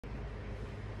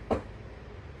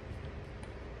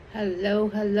Hello,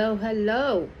 hello,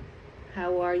 hello.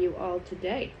 How are you all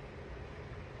today?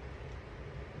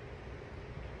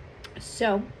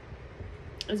 So,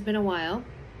 it's been a while.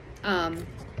 The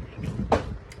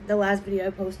last video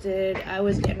I posted, I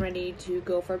was getting ready to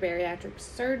go for bariatric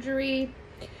surgery.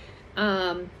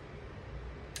 My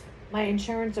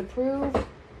insurance approved.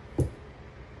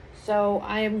 So,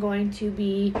 I am going to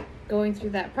be going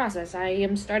through that process. I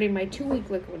am starting my 2-week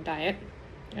liquid diet.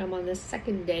 I'm on the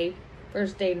second day.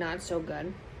 First day, not so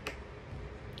good.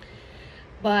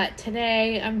 But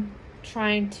today, I'm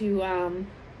trying to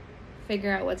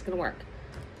figure out what's going to work.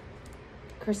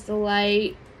 Crystal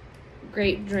Light,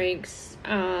 great drinks.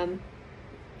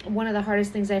 One of the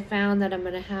hardest things I found that I'm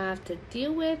going to have to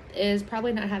deal with is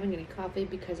probably not having any coffee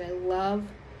because I love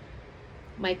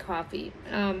my coffee.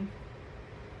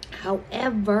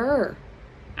 However,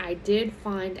 I did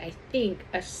find, I think,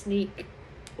 a sneak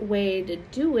way to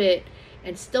do it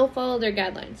and still follow their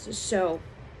guidelines. So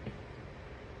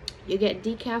you get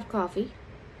decaf coffee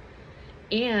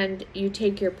and you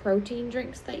take your protein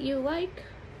drinks that you like,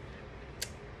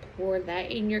 pour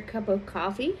that in your cup of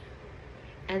coffee,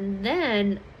 and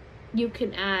then you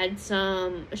can add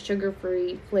some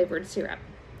sugar-free flavored syrup,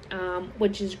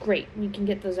 which is great. You can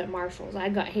get those at Marshall's. I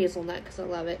got hazelnut because I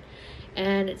love it,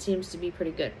 and it seems to be pretty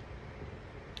good.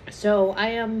 So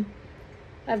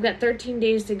I've got 13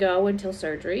 days to go until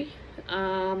surgery,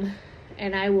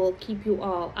 and I will keep you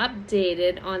all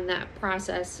updated on that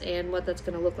process and what that's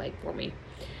going to look like for me.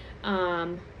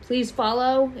 Please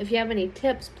follow. If you have any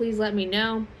tips, please let me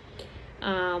know.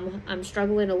 I'm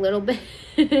struggling a little bit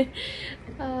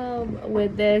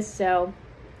with this, so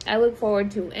I look forward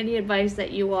to any advice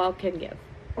that you all can give.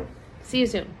 See you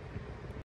soon.